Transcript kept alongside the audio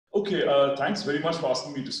Okay, thanks very much for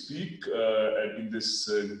asking me to speak in this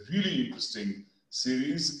really interesting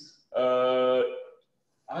series.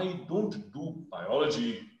 I don't do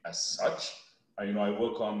biology as such. I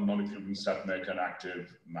work on non-equilibrium stat mech and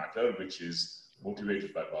active matter, which is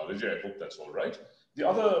motivated by biology. I hope that's all right. The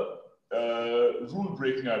other rule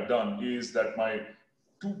breaking I've done is that my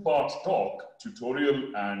two-part talk,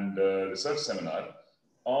 tutorial and research seminar,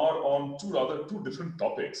 are on two different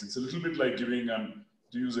topics. It's a little bit like giving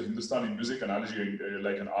to use a Hindustani music analogy,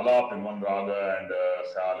 like an alap in one raga and a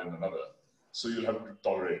khayal in another. So you'll have to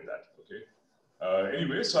tolerate that, okay?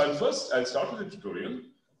 Anyway, so I'll start with the tutorial,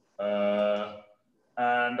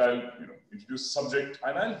 and I'll introduce the subject,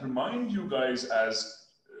 and I'll remind you guys as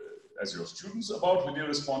your students about linear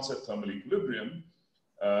response at thermal equilibrium,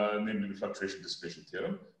 namely the fluctuation dissipation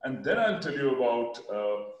theorem, and then I'll tell you about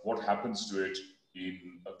what happens to it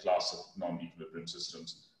in a class of non-equilibrium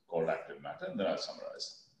systems called active matter, and then I'll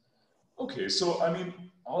summarize. Okay, so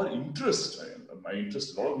our interest, my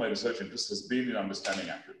interest, a lot of my research interest has been in understanding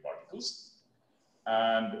active particles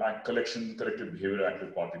and collective behavior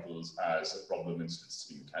active particles as a problem in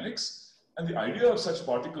statistical mechanics. And the idea of such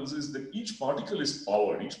particles is that each particle is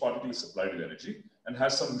powered, each particle is supplied with energy and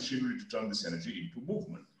has some machinery to turn this energy into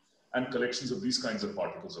movement. And collections of these kinds of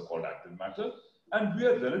particles are called active matter. And we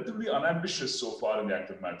are relatively unambitious so far in the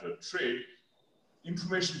active matter trade.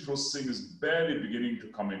 Information processing is barely beginning to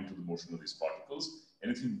come into the motion of these particles.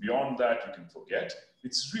 Anything beyond that, you can forget.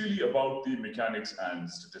 It's really about the mechanics and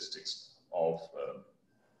statistics of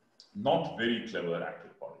not very clever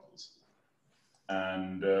active particles.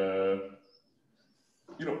 And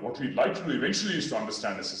what we'd like to do eventually is to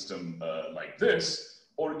understand a system like this,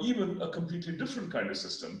 or even a completely different kind of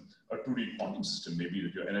system, a 2D quantum system, maybe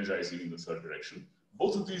that you're energizing in the third direction.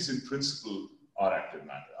 Both of these, in principle, are active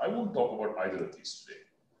matter. I won't talk about either of these today.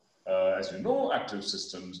 As you know, active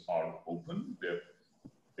systems are open. They're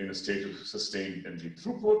in a state of sustained energy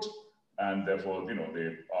throughput, and therefore,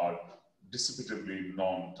 they are dissipatively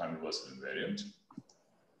non-time reversal invariant.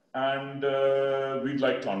 And we'd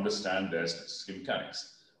like to understand their statistical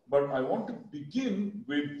mechanics. But I want to begin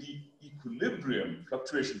with the equilibrium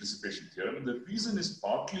fluctuation dissipation theorem. And the reason is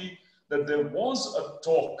partly that there was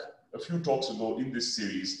a few talks ago in this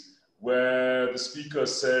series, where the speaker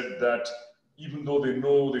said that even though they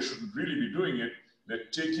know they shouldn't really be doing it, they're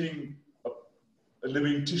taking a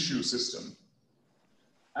living tissue system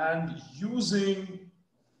and using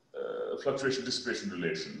fluctuation dissipation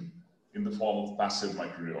relation in the form of passive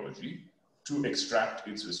microrheology to extract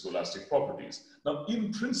its viscoelastic properties. Now,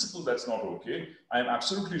 in principle, that's not okay. I'm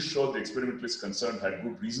absolutely sure the experimentalist concerned had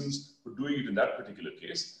good reasons for doing it in that particular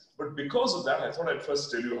case. But because of that, I thought I'd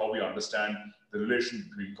first tell you how we understand the relation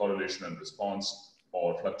between correlation and response,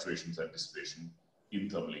 or fluctuations and dissipation in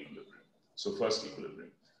thermal equilibrium. So first,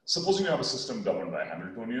 equilibrium. Supposing you have a system governed by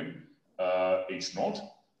Hamiltonian, H naught,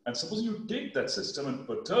 and supposing you take that system and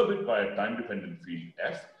perturb it by a time-dependent field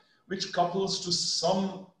F, which couples to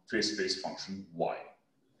some phase space function Y.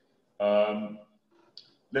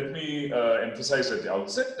 Let me emphasize at the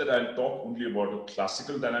outset that I'll talk only about a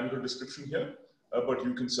classical dynamical description here, but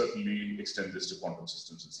you can certainly extend this to quantum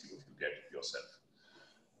systems and see what you get yourself.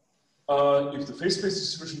 If the phase space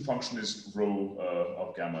distribution function is rho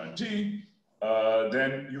of gamma and t,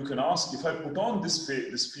 then you can ask, if I put on this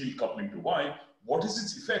field coupling to Y, what is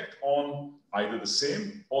its effect on either the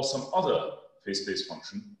same or some other phase space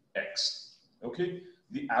function x? Okay,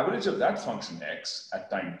 the average of that function x at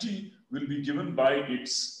time t will be given by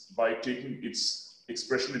taking its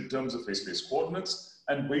expression in terms of phase space coordinates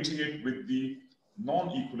and weighting it with the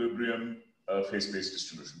non-equilibrium phase space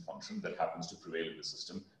distribution function that happens to prevail in the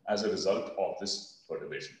system as a result of this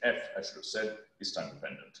perturbation. F, I should have said, is time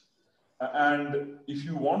dependent. And if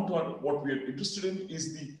you want to, what we are interested in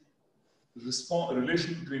is the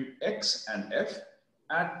relation between x and f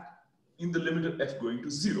in the limit of f going to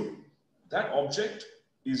 0. That object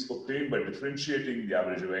is obtained by differentiating the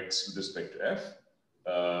average of x with respect to f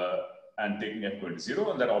and taking f going to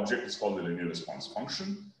 0, and that object is called the linear response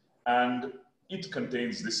function. And it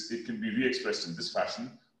contains this, it can be re-expressed in this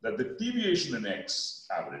fashion, that the deviation in x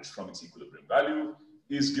average from its equilibrium value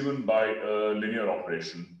is given by a linear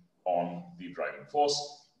operation on the driving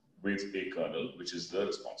force with a kernel, which is the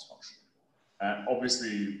response function. And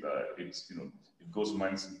obviously, it goes to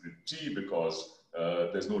minus infinity t because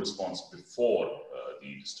there's no response before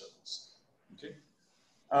the disturbance. Okay,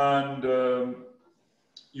 and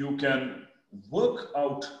you can work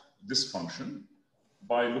out this function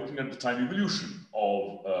by looking at the time evolution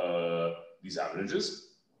of these averages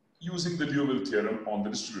using the Liouville theorem on the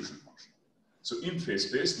distribution function. So in phase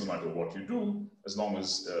space, no matter what you do, as long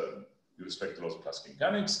as you respect the laws of classical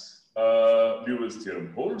mechanics, Liouville's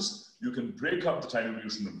theorem holds. You can break up the time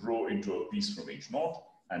evolution of rho into a piece from H0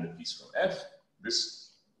 and a piece from F.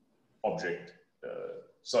 This object,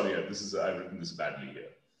 sorry, I've written this badly here.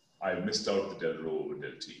 I've missed out the del rho over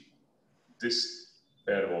del T. This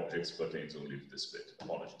pair of objects pertains only to this bit.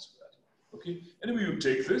 Apologies for that. Okay. Anyway, you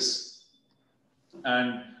take this,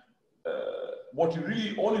 and all you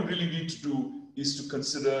really need to do is to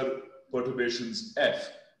consider perturbations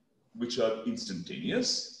F, which are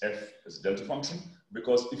instantaneous. F is a delta function,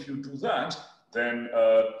 because if you do that, then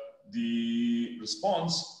the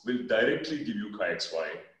response will directly give you chi xy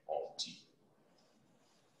of t,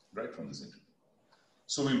 right from this interval.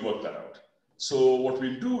 So we'll work that out. So what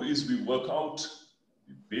we'll do is we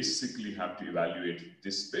basically have to evaluate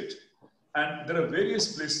this bit. And there are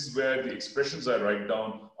various places where the expressions I write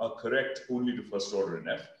down are correct only to first order in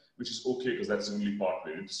F, which is okay because that's the only part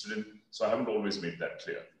we're interested in. So I haven't always made that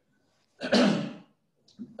clear.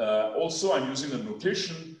 Also, I'm using a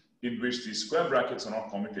notation in which the square brackets are not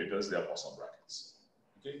commutators, they are Poisson brackets.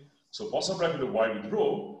 Okay? So Poisson bracket of y with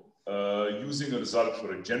rho, using a result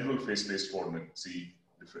for a general phase-space coordinate C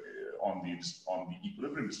on the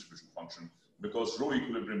equilibrium distribution function, because rho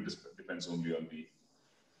equilibrium depends only on the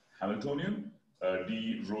Hamiltonian.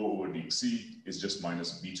 D rho over dxc is just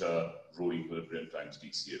minus beta rho equilibrium times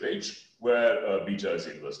dxc of h, where beta is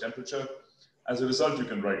the inverse temperature. As a result, you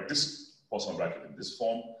can write this Poisson bracket in this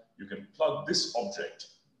form. You can plug this object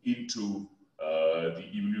into the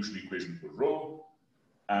evolution equation for rho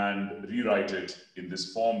and rewrite it in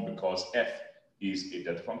this form because F is a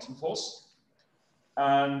delta function force.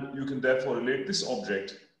 And you can therefore relate this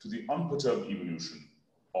object to the unperturbed evolution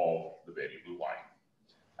of the variable y.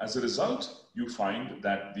 As a result, you find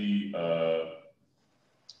that the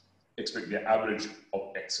average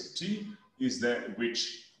of x of t is there,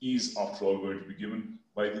 which is after all going to be given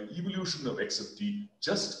by the evolution of x of t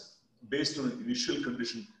just based on an initial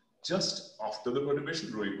condition just after the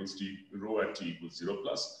perturbation rho equals t, rho at t equals 0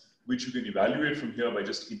 plus, which you can evaluate from here by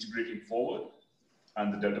just integrating forward,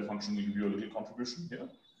 and the delta function will give you a little contribution here.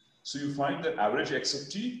 So you find that average x of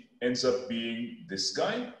t ends up being this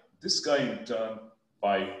guy in turn,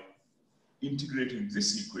 by integrating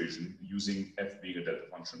this equation using f being a delta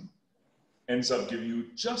function, ends up giving you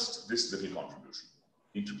just this little contribution.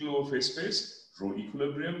 Integral over phase space, rho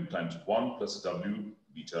equilibrium times 1 plus w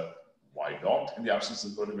beta y dot in the absence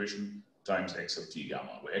of perturbation times x of t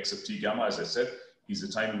gamma, where x of t gamma, as I said, is the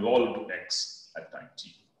time evolved to x at time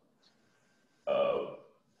t.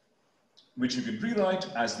 Which you can rewrite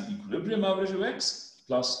as the equilibrium average of x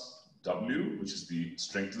plus w, which is the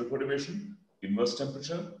strength of the perturbation, inverse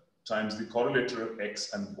temperature, times the correlator of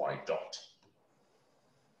x and y dot.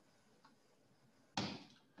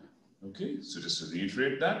 Okay, so just to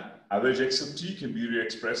reiterate that, average x of t can be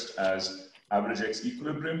re-expressed as average x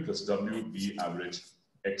equilibrium plus w b average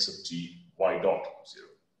x of t y dot 0.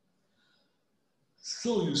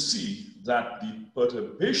 So you see that the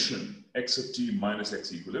perturbation x of t minus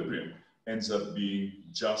x equilibrium ends up being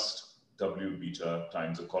just w beta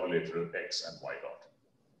times the correlator of x and y dot.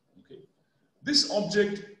 Okay, this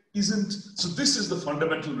object isn't, so this is the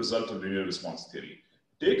fundamental result of linear response theory.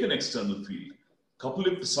 Take an external field, couple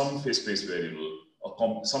it to some phase-space variable,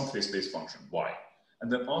 or some phase-space function, y,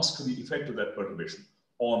 and then ask for the effect of that perturbation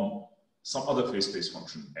on some other phase-space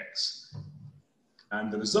function, x.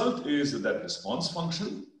 And the result is that that response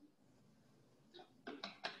function,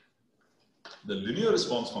 the linear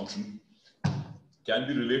response function, can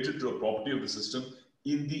be related to a property of the system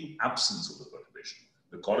in the absence of the perturbation.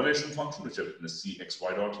 The correlation function, which I've written as c x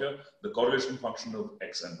y dot here, the correlation function of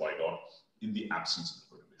x and y dot in the absence of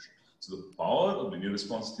the perturbation. So the power of linear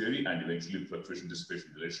response theory and eventually fluctuation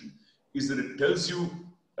dissipation relation is that it tells you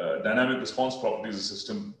dynamic response properties of the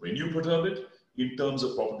system when you perturb it, in terms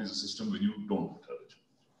of properties of the system when you don't perturb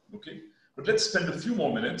it. Okay, but let's spend a few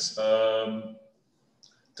more minutes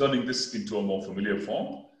turning this into a more familiar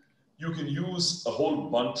form. You can use a whole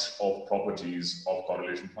bunch of properties of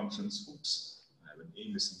correlation functions. Oops, I have an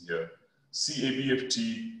A missing here. CAB of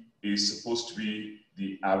t is supposed to be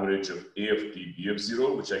the average of A of t, B of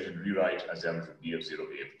 0, which I can rewrite as the average of B of 0,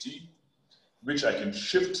 A of t, which I can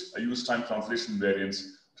shift. I use time translation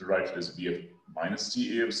variance to write it as B of minus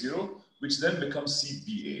t, A of 0, which then becomes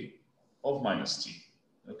CBA of minus t.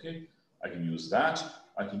 Okay, I can use that.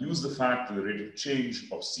 I can use the fact that the rate of change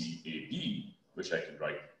of CAB, which I can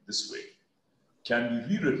write this way, can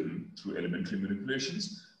be rewritten through elementary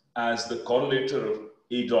manipulations as the correlator of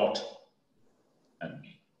A dot and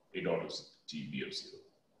B. A dot of t, B of 0.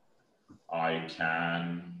 I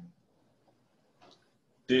can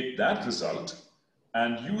take that result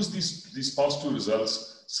and use these past two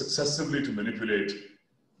results successively to manipulate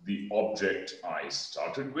the object I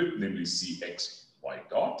started with, namely Cx y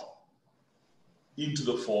dot, into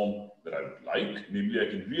the form that I would like, namely I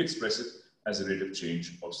can re-express it as a rate of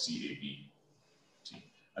change of CAB t.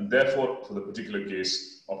 And therefore, for the particular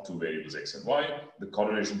case of two variables x and y, the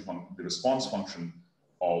correlation the response function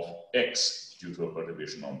of x due to a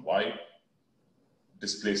perturbation on y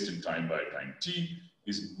displaced in time by time t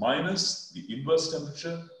is minus the inverse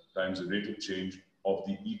temperature times the rate of change of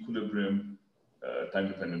the equilibrium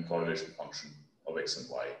time-dependent correlation function of x and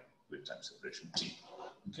y with time separation t.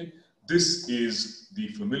 Okay, this is the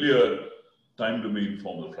familiar time-domain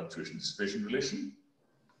formal fluctuation dissipation relation.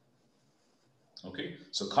 Okay,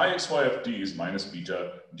 so chi xy of t is minus beta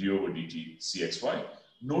d over dt cxy.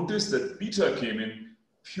 Notice that beta came in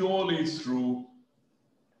purely through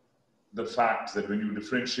the fact that when you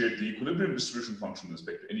differentiate the equilibrium distribution function with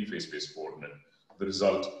respect to any phase-space coordinate, the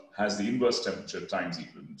result has the inverse temperature times the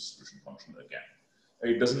equilibrium distribution function again.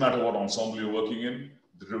 It doesn't matter what ensemble you're working in,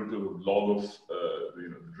 the derivative of log of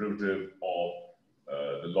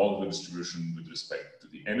the log of the distribution with respect to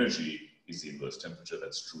the energy is the inverse temperature.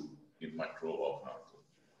 That's true in micro or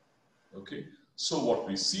narrow. Okay, so what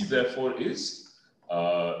we see therefore is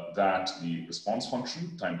that the response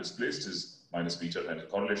function, time displaced, is minus beta times the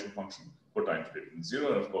correlation function for time greater than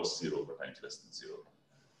 0, and of course 0 for time less than 0.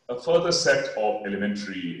 A further set of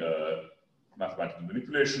elementary mathematical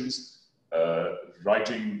manipulations,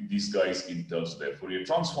 writing these guys in terms of their Fourier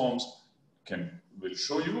transforms will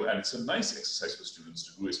show you, and it's a nice exercise for students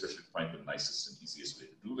to do, especially to find the nicest and easiest way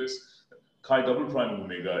to do this. Chi double prime of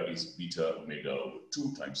omega is beta omega over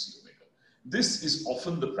 2 times c omega. This is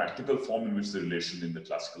often the practical form in which the relation in the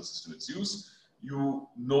classical system is used. You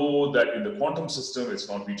know that in the quantum system, it's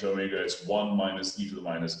not beta omega, it's 1 minus e to the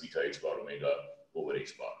minus beta h bar omega over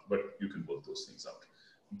h bar, but you can work those things out.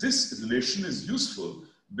 This relation is useful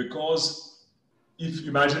because if you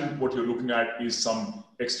imagine what you're looking at is some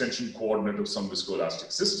extension coordinate of some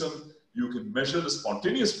viscoelastic system, you can measure the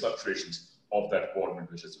spontaneous fluctuations of that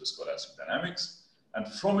coordinate, which is viscoelastic dynamics, and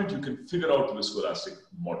from it you can figure out the viscoelastic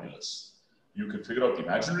modulus. You can figure out the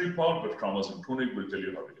imaginary part, but Kramers and Koenig will tell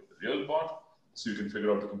you how to get the real part. So you can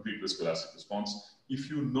figure out the complete viscoelastic response if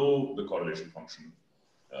you know the correlation function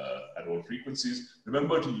at all frequencies.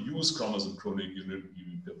 Remember to use Kramers and Koenig, you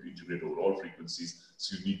have to integrate over all frequencies,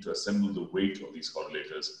 so you need to assemble the weight of these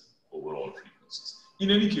correlators over all frequencies. In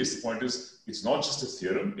any case, the point is, it's not just a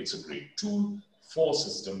theorem, it's a great tool for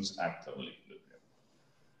systems at thermal equilibrium.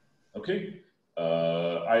 Okay,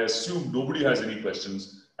 I assume nobody has any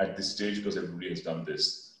questions at this stage because everybody has done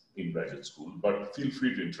this in graduate school, but feel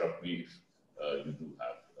free to interrupt me if you do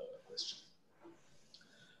have a question.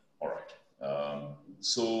 All right,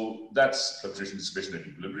 so that's fluctuation dissipation at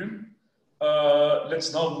equilibrium.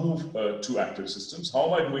 Let's now move to active systems. How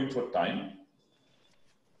am I doing for time?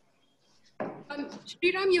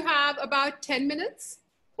 Sriram, you have about 10 minutes.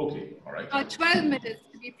 Okay, all right. 12 minutes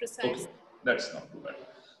to be precise. Okay, that's not too bad.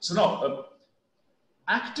 So now,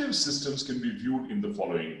 active systems can be viewed in the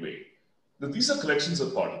following way. Now, these are collections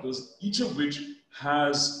of particles, each of which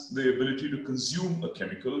has the ability to consume a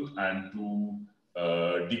chemical and to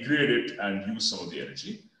degrade it and use some of the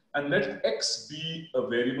energy. And let X be a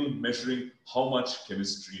variable measuring how much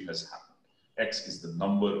chemistry has happened. X is the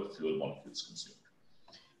number of fuel molecules consumed.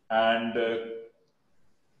 And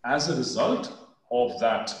as a result of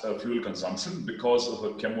that fuel consumption, because of a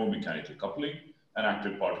chemomechanical coupling, an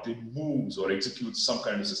active particle moves or executes some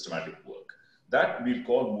kind of systematic work. That we'll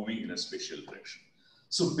call moving in a spatial direction.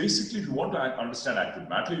 So basically, if you want to understand active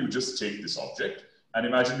matter, you just take this object and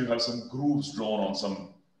imagine you have some grooves drawn on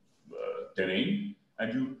some terrain,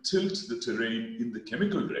 and you tilt the terrain in the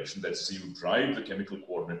chemical direction. That's so you drive the chemical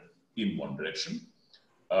coordinate in one direction.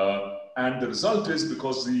 And the result is,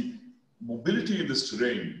 because the mobility in this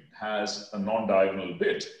terrain has a non-diagonal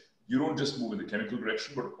bit, you don't just move in the chemical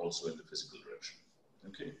direction, but also in the physical direction.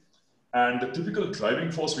 Okay. And the typical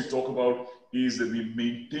driving force we talk about is that we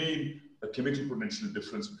maintain a chemical potential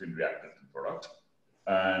difference between reactant and product,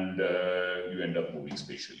 and you end up moving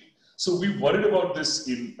spatially. So we worried about this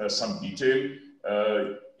in some detail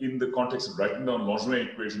in the context of writing down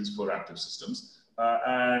Langevin equations for active systems.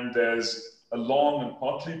 And there's a long and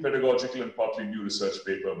partly pedagogical and partly new research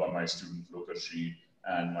paper by my student Lokarshi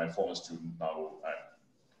and my former student now at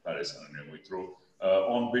Paris, Ananya Moitro,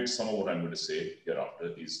 on which some of what I'm going to say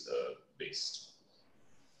hereafter is based.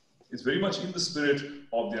 It's very much in the spirit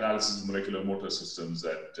of the analysis of molecular motor systems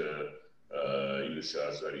that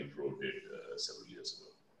Ilusha Zaripro did several years ago.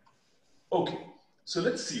 Okay, so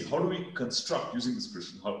let's see, how do we construct, using this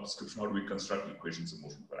description, how do we construct equations of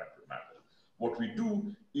motion for active matter? What we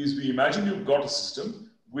do is we imagine you've got a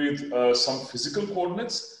system with some physical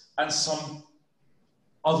coordinates and some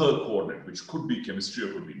other coordinate, which could be chemistry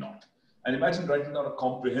or could be not. And imagine writing down a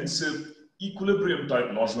comprehensive equilibrium type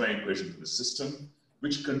Ramaswamy equation for the system,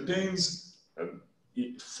 which contains,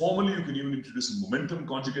 formally you can even introduce a momentum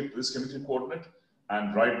conjugate to this chemical coordinate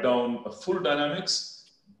and write down a full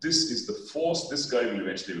dynamics. This is the force, this guy will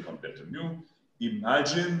eventually become delta mu.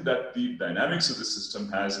 Imagine that the dynamics of the system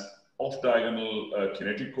has off-diagonal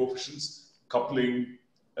kinetic coefficients, coupling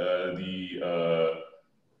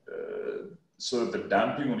so that the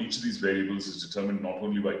damping on each of these variables is determined not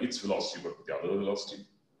only by its velocity, but the other velocity.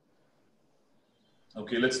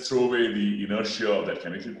 Okay, let's throw away the inertia of that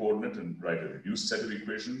chemical coordinate and write a reduced set of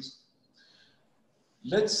equations.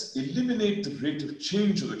 Let's eliminate the rate of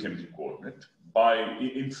change of the chemical coordinate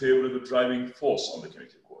in favor of the driving force on the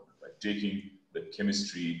chemical coordinate by taking the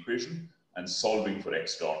chemistry equation and solving for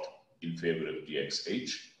x dot in favor of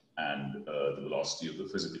dxh and the velocity of the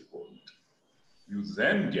physical coordinate. You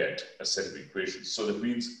then get a set of equations. So that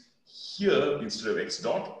means here, instead of x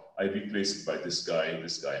dot, I replace it by this guy, and a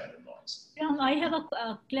noise. I have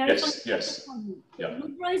a clarification. Yes. Yeah.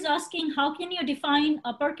 Ludra is asking, how can you define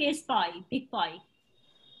uppercase pi, big pi?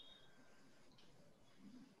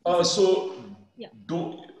 First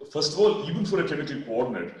of all, even for a chemical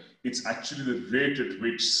coordinate, it's actually the rate at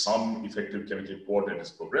which some effective chemical coordinate is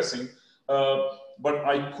progressing. But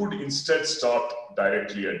I could instead start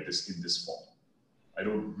directly at in this form. I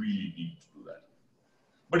don't really need to do that.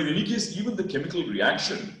 But in any case, even the chemical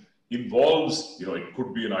reaction involves, it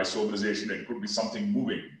could be an isomerization, it could be something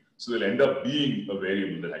moving. So they'll end up being a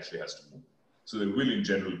variable that actually has to move. So there will in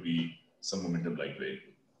general be some momentum-like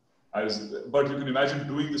variable. But you can imagine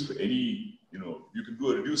doing this for any, you can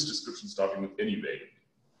do a reduced description starting with any variable.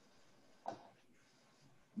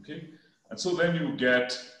 Okay, and so then you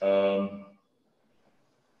get,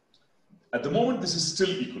 at the moment, this is still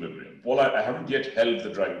equilibrium. Well, I haven't yet held the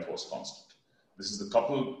driving force constant. This is the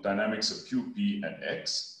coupled dynamics of Q, P, and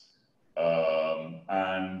X.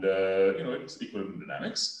 It's equilibrium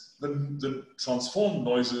dynamics. The transformed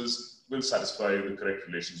noises will satisfy the correct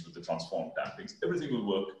relations with the transformed dampings. Everything will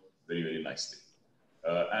work very, very nicely.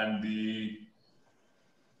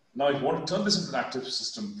 Now, if you want to turn this into an active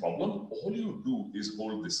system problem, all you do is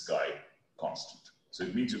hold this guy constant. So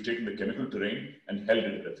it means you've taken the chemical terrain and held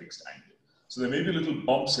it at a fixed angle. So there may be little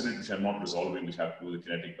bumps in it which I'm not resolving, which have to do with the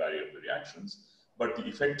kinetic barrier of the reactions. But the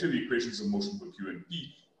effective equations of motion for Q and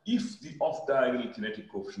P, if the off-diagonal kinetic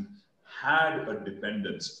coefficient had a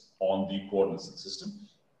dependence on the coordinates of the system,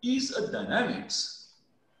 is a dynamics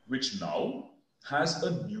which now has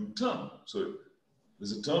a new term. So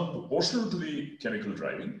there's a term proportional to the chemical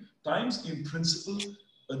driving times, in principle,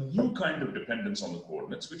 a new kind of dependence on the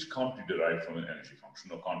coordinates which can't be derived from an energy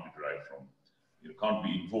function or can't be derived from, can't be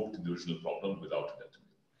invoked in the original problem without a delta mu.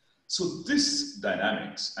 So this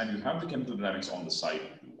dynamics, and you have the chemical dynamics on the side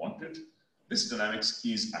if you want it, this dynamics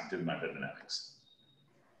is active matter dynamics.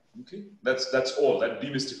 Okay, that's all. That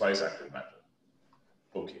demystifies active matter.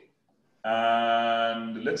 Okay,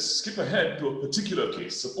 and let's skip ahead to a particular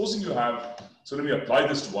case. Supposing you have, so let me apply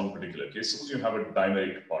this to one particular case. Suppose you have a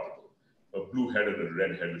dimeric particle, a blue head and a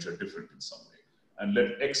red head, which are different in some way. And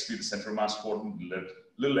let x be the center of mass coordinate, let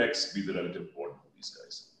little x be the relative coordinate of these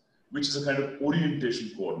guys, which is a kind of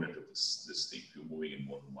orientation coordinate of this thing if you're moving in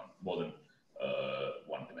more than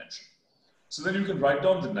one dimension. So then you can write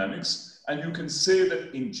down the dynamics, and you can say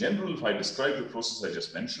that in general, if I describe the process I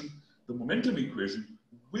just mentioned, the momentum equation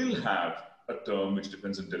will have a term which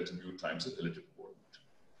depends on delta mu times the relative coordinate.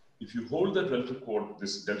 If you hold that relative coordinate,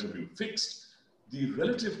 this delta mu fixed, the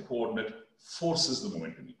relative coordinate forces the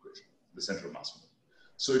momentum equation, the center of mass moment.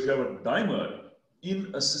 So if you have a dimer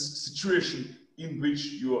in a situation in which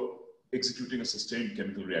you are executing a sustained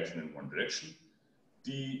chemical reaction in one direction,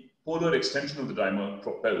 the polar extension of the dimer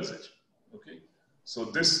propels it. Okay, so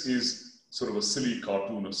this is sort of a silly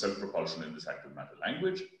cartoon of self-propulsion in this active matter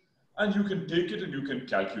language, and you can take it and you can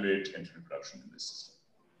calculate entropy production in this system.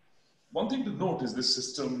 One thing to note is this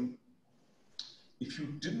system, if you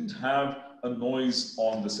didn't have a noise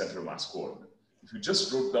on the center of mass coordinate, if you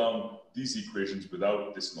just wrote down these equations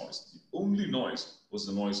without this noise, the only noise was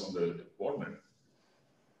the noise on the relative coordinate.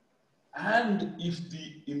 And if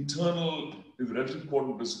the relative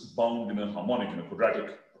coordinate was bound in a harmonic, in a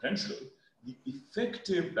quadratic potential, the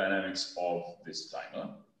effective dynamics of this dimer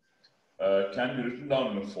can be written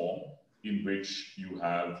down in a form in which you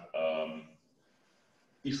have,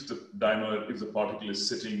 if the particle is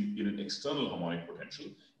sitting in an external harmonic potential,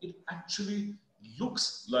 it actually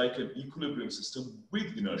looks like an equilibrium system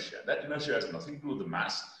with inertia. That inertia has nothing to do with the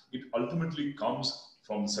mass. It ultimately comes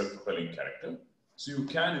from the self-propelling character. So you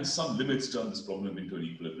can, in some limits, turn this problem into an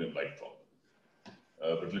equilibrium-like problem.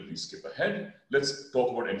 But let me skip ahead. Let's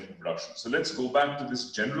talk about entropy production. So let's go back to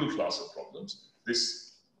this general class of problems,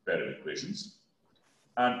 this pair of equations,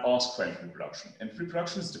 and ask for entropy production. Entropy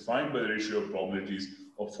production is defined by the ratio of probabilities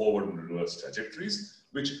of forward and reverse trajectories,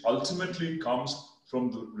 which ultimately comes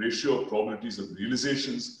from the ratio of probabilities of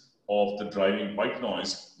realizations of the driving white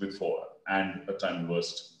noise with forward and a time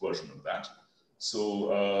reversed version of that.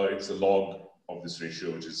 So it's a log of this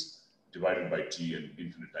ratio, which is divided by t and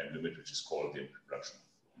infinite time limit, which is called the entropy production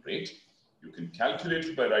rate. You can calculate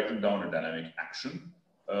it by writing down a dynamic action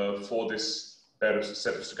for this set of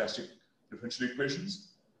stochastic differential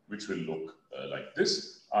equations, which will look like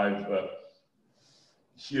this. I've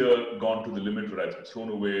here gone to the limit where I've thrown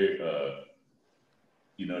away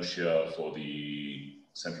inertia for the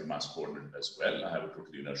central mass coordinate as well. I have a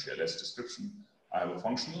totally inertia-less description. I have a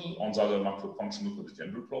functional, Onzaga-Markov functional for the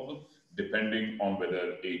general problem, depending on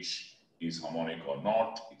whether h is harmonic or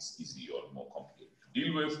not. It's easy or more complicated to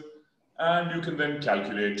deal with. And you can then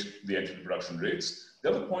calculate the entropy production rates. The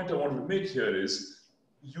other point I want to make here is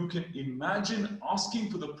you can imagine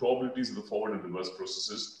asking for the probabilities of the forward and reverse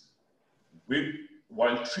processes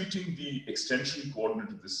while treating the extension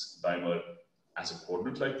coordinate of this dimer as a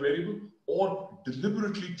coordinate-like variable, or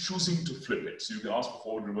deliberately choosing to flip it. So you can ask for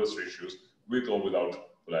forward-reverse ratios with or without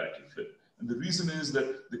polarity flip. And the reason is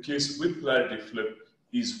that the case with polarity flip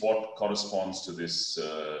is what corresponds to this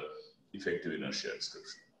effective inertia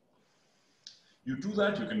description. You do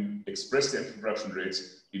that, you can express the entropy production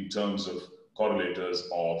rates in terms of correlators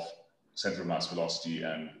of central mass velocity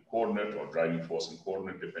and coordinate, or driving force and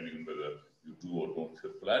coordinate, depending on whether you do or don't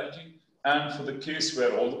flip polarity. And for the case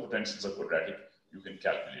where all the potentials are quadratic, you can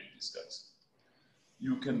calculate these guys.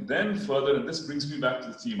 You can then further, and this brings me back to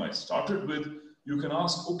the theme I started with, you can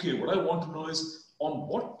ask, okay, what I want to know is on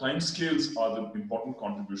what timescales are the important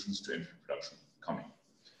contributions to entropy production coming?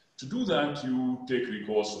 To do that, you take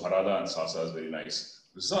recourse to Harada and Sasa's very nice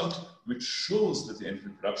result, which shows that the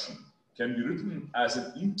entropy production can be written as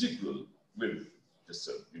an integral with just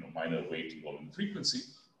a minor weight involving the frequency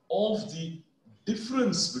of the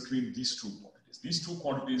difference between these two quantities. These two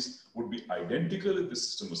quantities would be identical if the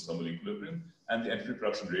system was thermal equilibrium, and the entropy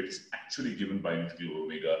production rate is actually given by integral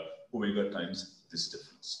omega times this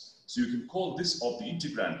difference. So you can call this of the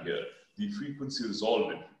integrand here the frequency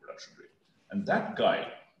resolved entropy production rate. And that guy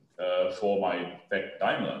for my PET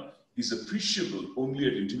dimer is appreciable only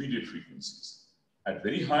at intermediate frequencies. At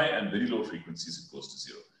very high and very low frequencies, it goes to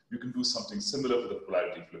zero. You can do something similar for the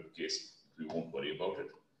polarity flip case. We won't worry about it.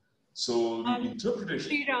 So the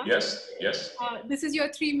interpretation, Sriram, yes. This is your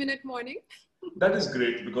 3-minute warning. That is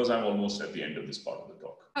great because I'm almost at the end of this part of the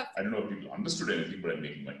talk. Okay. I don't know if people understood anything, but I'm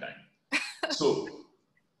making my time. So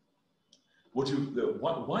why do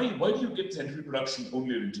you get entropy production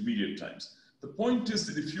only at intermediate times? The point is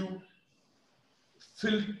that if you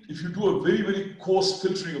do a very, very coarse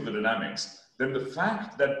filtering of the dynamics, then the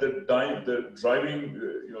fact that the driving,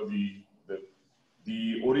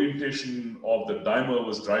 the orientation of the dimer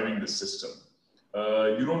was driving the system,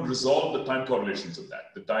 you don't resolve the time correlations of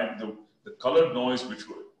that. The colored noise which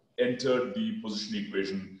entered the position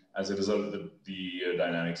equation as a result of the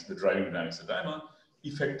dynamics, the driving dynamics of the dimer,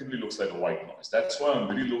 effectively looks like a white noise. That's why on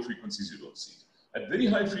very low frequencies you don't see it. At very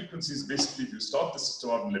high frequencies, basically, if you start the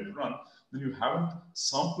system out and let it run, then you haven't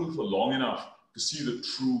sampled for long enough to see the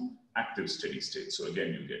true active steady state. So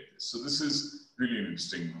again, you get this. So this is really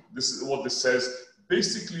interesting. This is what this says.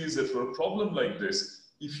 Basically, is that for a problem like this,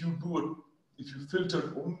 if you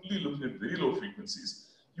filter only looking at very low frequencies,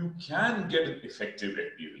 you can get an effective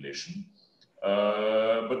FP relation,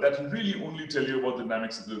 but that will really only tell you about the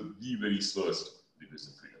dynamics of the very slowest degrees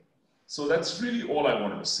of freedom. So that's really all I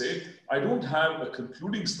wanted to say. I don't have a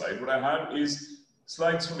concluding slide. What I have is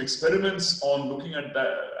slides from experiments on looking at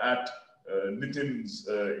Nitin's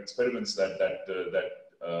experiments that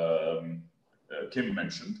Kim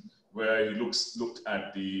mentioned, where he looked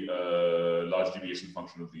at the large deviation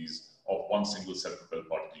function of one single self-propelled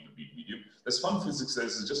particle in a bead medium. There's fun physics there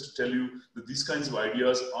is just to tell you that these kinds of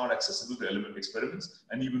ideas are accessible to element experiments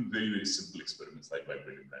and even very, very simple experiments like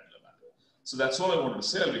vibrating granular matter. So that's all I wanted to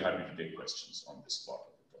say. I'll be happy to take questions on this part of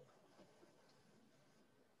the talk.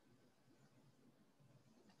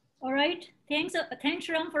 All right, thanks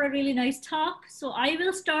Sriram for a really nice talk. So I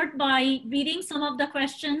will start by reading some of the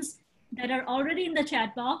questions that are already in the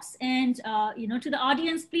chat box, and to the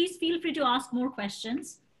audience, please feel free to ask more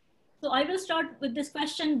questions. So I will start with this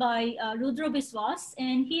question by Rudra Biswas,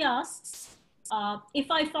 and he asks, if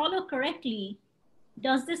I follow correctly,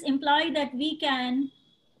 does this imply that we can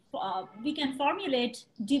we can formulate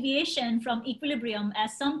deviation from equilibrium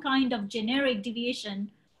as some kind of generic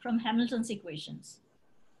deviation from Hamilton's equations?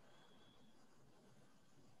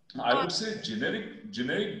 I would say generic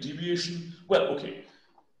deviation. Well, okay.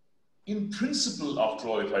 In principle, after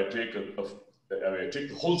all, if I take take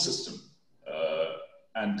the whole system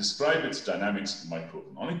and describe its dynamics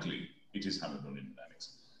microeconomically, it is Hamiltonian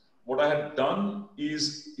dynamics. What I had done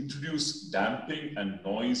is introduce damping and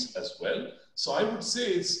noise as well. So I would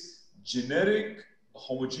say it's generic,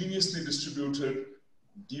 homogeneously distributed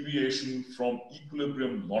deviation from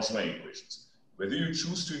equilibrium Ramaswamy equations. Whether you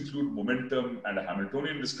choose to include momentum and a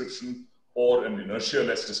Hamiltonian description or an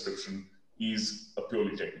inertia-less description is a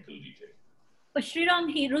purely technical detail. But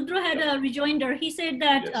Sriram, Rudra had a rejoinder. He said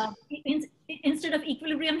that Yes. Instead of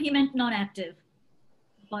equilibrium, he meant non-active.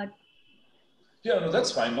 But yeah, no,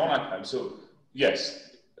 that's fine, non-active. So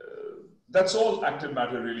yes, that's all active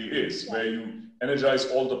matter really is, where you energize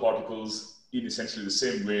all the particles in essentially the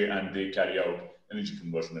same way and they carry out energy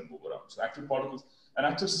conversion and move around. So active particles, an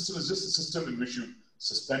active system is just a system in which you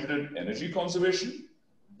suspended energy conservation,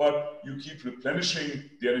 but you keep replenishing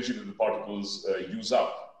the energy that the particles use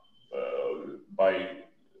up by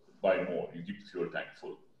more. You keep the fuel tank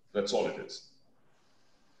full. That's all it is.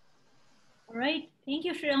 All right, thank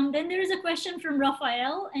you, Sriram. Then there is a question from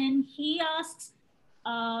Raphael, and he asks,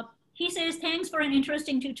 he says, thanks for an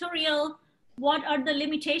interesting tutorial. What are the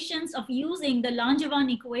limitations of using the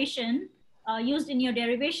Langevin equation used in your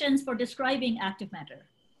derivations for describing active matter?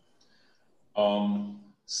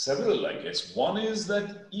 Several, I guess. One is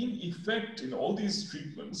that in effect, in all these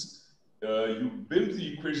treatments, you build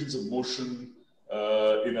the equations of motion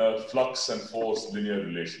in a flux and force linear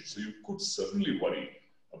relation. So you could certainly worry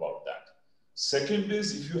about that. Second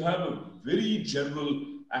is if you have a very general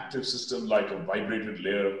active system like a vibrated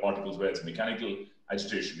layer of particles where it's mechanical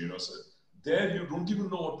agitation, you know, so there you don't even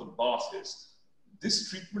know what the bath is. This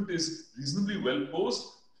treatment is reasonably well posed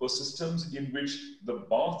for systems in which the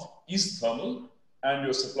bath is thermal and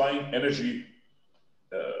you're supplying energy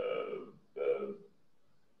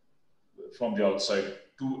from the outside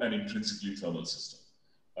to an intrinsically thermal system.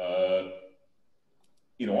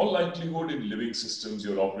 In all likelihood, in living systems,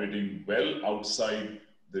 you're operating well outside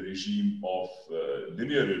the regime of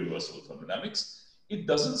linear irreversible thermodynamics. It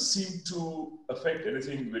doesn't seem to affect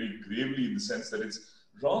anything very gravely in the sense that it's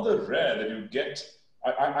rather rare that you get,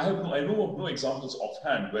 I know of no examples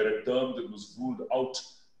offhand where a term that was ruled out,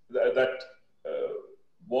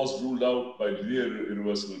 was ruled out by linear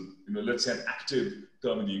irreversible, you know, let's say an active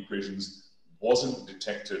term in the equations wasn't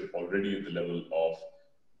detected already at the level of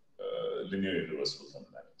linear irreversible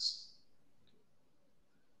thermodynamics.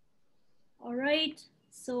 All right.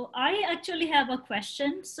 So I actually have a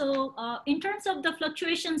question. So in terms of the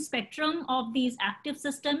fluctuation spectrum of these active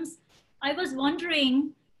systems, I was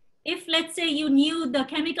wondering if, let's say, you knew the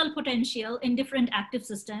chemical potential in different active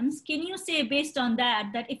systems, can you say based on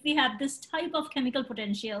that, that if we have this type of chemical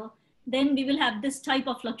potential, then we will have this type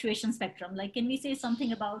of fluctuation spectrum? Like, can we say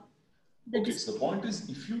something about the... Okay, so the point is,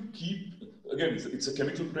 if you keep, again, it's a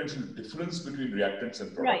chemical potential difference between reactants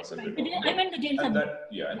and products. Right, right. I meant the delta. And that,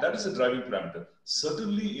 and that is a driving parameter.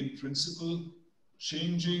 Certainly, in principle,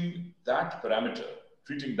 changing that parameter,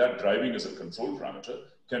 treating that driving as a control parameter,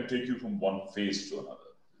 can take you from one phase to another.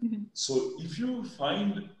 Mm-hmm. So if you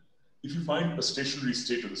find a stationary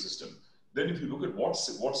state of the system, then if you look at what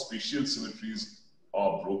spatial symmetries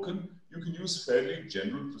are broken, you can use fairly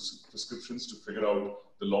general prescriptions to figure out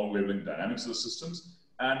the long wavelength dynamics of the systems.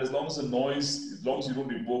 And as long as the noise, as long as you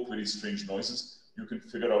don't invoke very strange noises, you can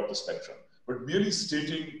figure out the spectrum. But merely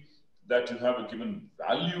stating that you have a given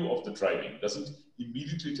value of the driving doesn't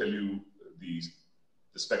immediately tell you the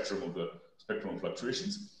spectrum of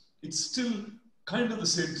fluctuations. It's still kind of the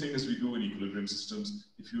same thing as we do in equilibrium systems.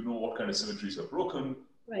 If you know what kind of symmetries are broken,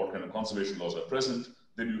 right, what kind of conservation laws are present,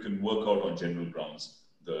 then you can work out on general grounds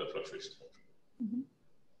the fluctuation spectrum. Mm-hmm.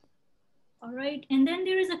 All right, and then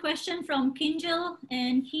there is a question from Kinjal,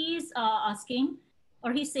 and he's asking,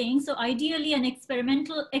 or he's saying, so ideally an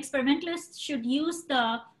experimentalist should use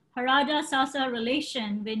the Harada-Sasa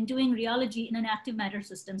relation when doing rheology in an active matter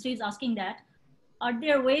system. So he's asking that, are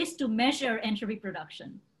there ways to measure entropy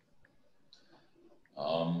production?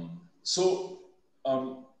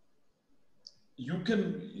 You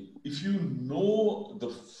can, if you know the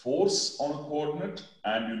force on a coordinate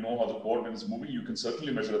and you know how the coordinate is moving, you can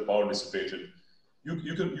certainly measure the power dissipated.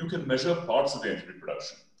 You can measure parts of the entropy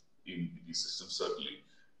production in these systems, certainly.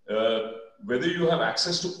 Whether you have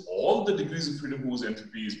access to all the degrees of freedom whose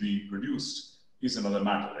entropy is being produced is another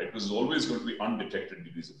matter, right? Because there's always going to be undetected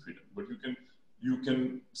degrees of freedom, but you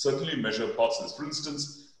can certainly measure parts of this. For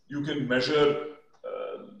instance, you can measure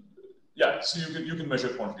Yeah, so you can measure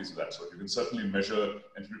quantities of that sort. You can certainly measure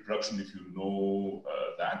entropy production if you know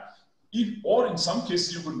that. Or in some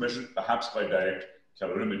cases, you could measure it perhaps by direct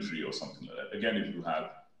calorimetry or something like that. Again, if you have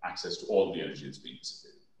access to all the energy that's being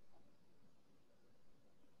dissipated.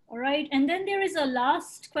 All right, and then there is a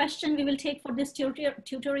last question we will take for this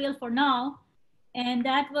tutorial for now. And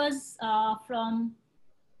that was from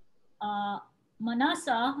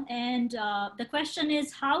Manasa. And the question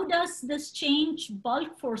is, how does this change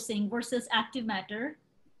bulk forcing versus active matter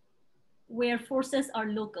where forces are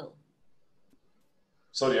local?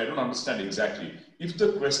 Sorry, I don't understand exactly. If the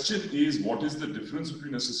question is, what is the difference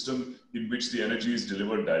between a system in which the energy is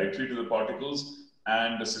delivered directly to the particles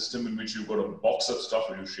and a system in which you've got a box of stuff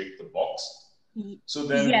and you shake the box? So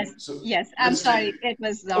then, yes. I'm sorry, it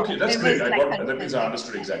was okay. That's it great. was I like got that means I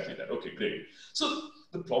understood exactly that. Okay, great. So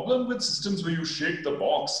the problem with systems where you shake the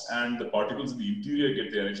box and the particles in the interior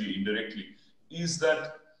get the energy indirectly is that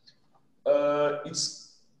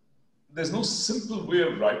there's no simple way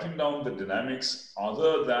of writing down the dynamics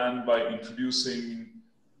other than by introducing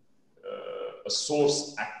a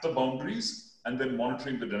source at the boundaries and then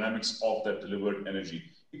monitoring the dynamics of that delivered energy.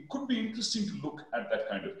 It could be interesting to look at that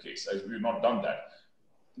kind of case, as we've not done that.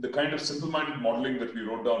 The kind of simple-minded modeling that we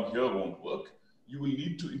wrote down here won't work. You will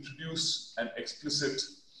need to introduce an explicit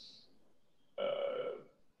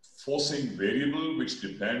forcing variable which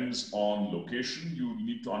depends on location. You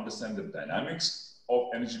need to understand the dynamics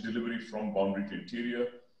of energy delivery from boundary to interior.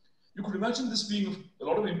 You could imagine this being a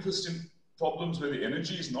lot of interest in problems where the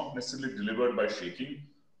energy is not necessarily delivered by shaking,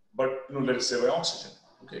 but let us say by oxygen.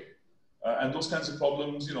 Okay, and those kinds of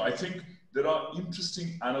problems. I think there are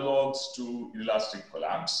interesting analogs to inelastic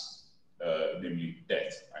collapse, namely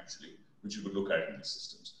death, actually, which you could look at in these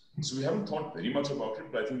systems. So we haven't thought very much about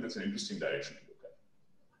it, but I think that's an interesting direction to look at.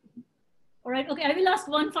 All right, okay, I will ask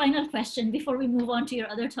one final question before we move on to your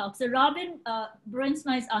other talk. So Robin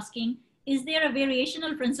Brunsma is asking, is there a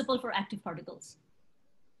variational principle for active particles?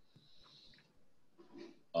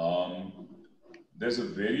 There's a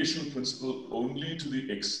variational principle only to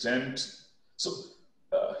the extent, so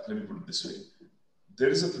let me put it this way. There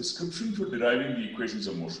is a prescription for deriving the equations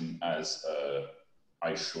of motion as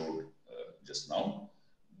I showed just now,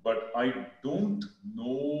 but I don't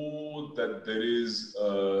know that there is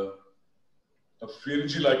a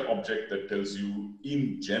Ferenczi-like object that tells you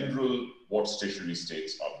in general what stationary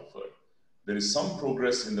states are preferred. There is some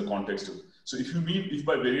progress in the context of, so if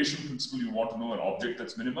by variation principle you want to know an object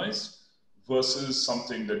that's minimized versus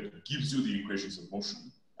something that gives you the equations of motion,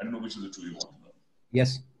 I don't know which of the two you want to know.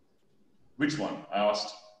 Yes. Which one? I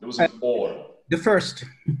asked. There was an or. The first.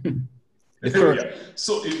 The first. Yeah.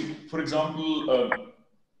 So for example,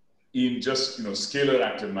 in just scalar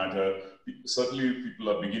active matter, certainly people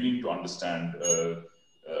are beginning to understand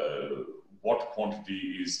what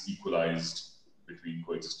quantity is equalized between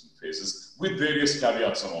coexistent phases, with various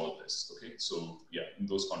caveats on all of this. Okay, so yeah, in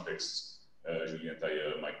those contexts, Julien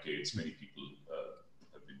Thayer, Mike Gates, many people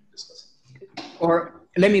have been discussing. Or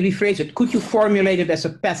let me rephrase it. Could you formulate it as a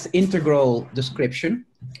path integral description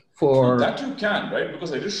for that? You can, right?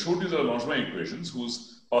 Because I just showed you the Langevin equations,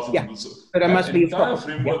 whose path integral. So there must be a entire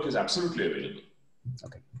framework is absolutely available.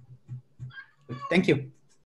 Okay. Thank you.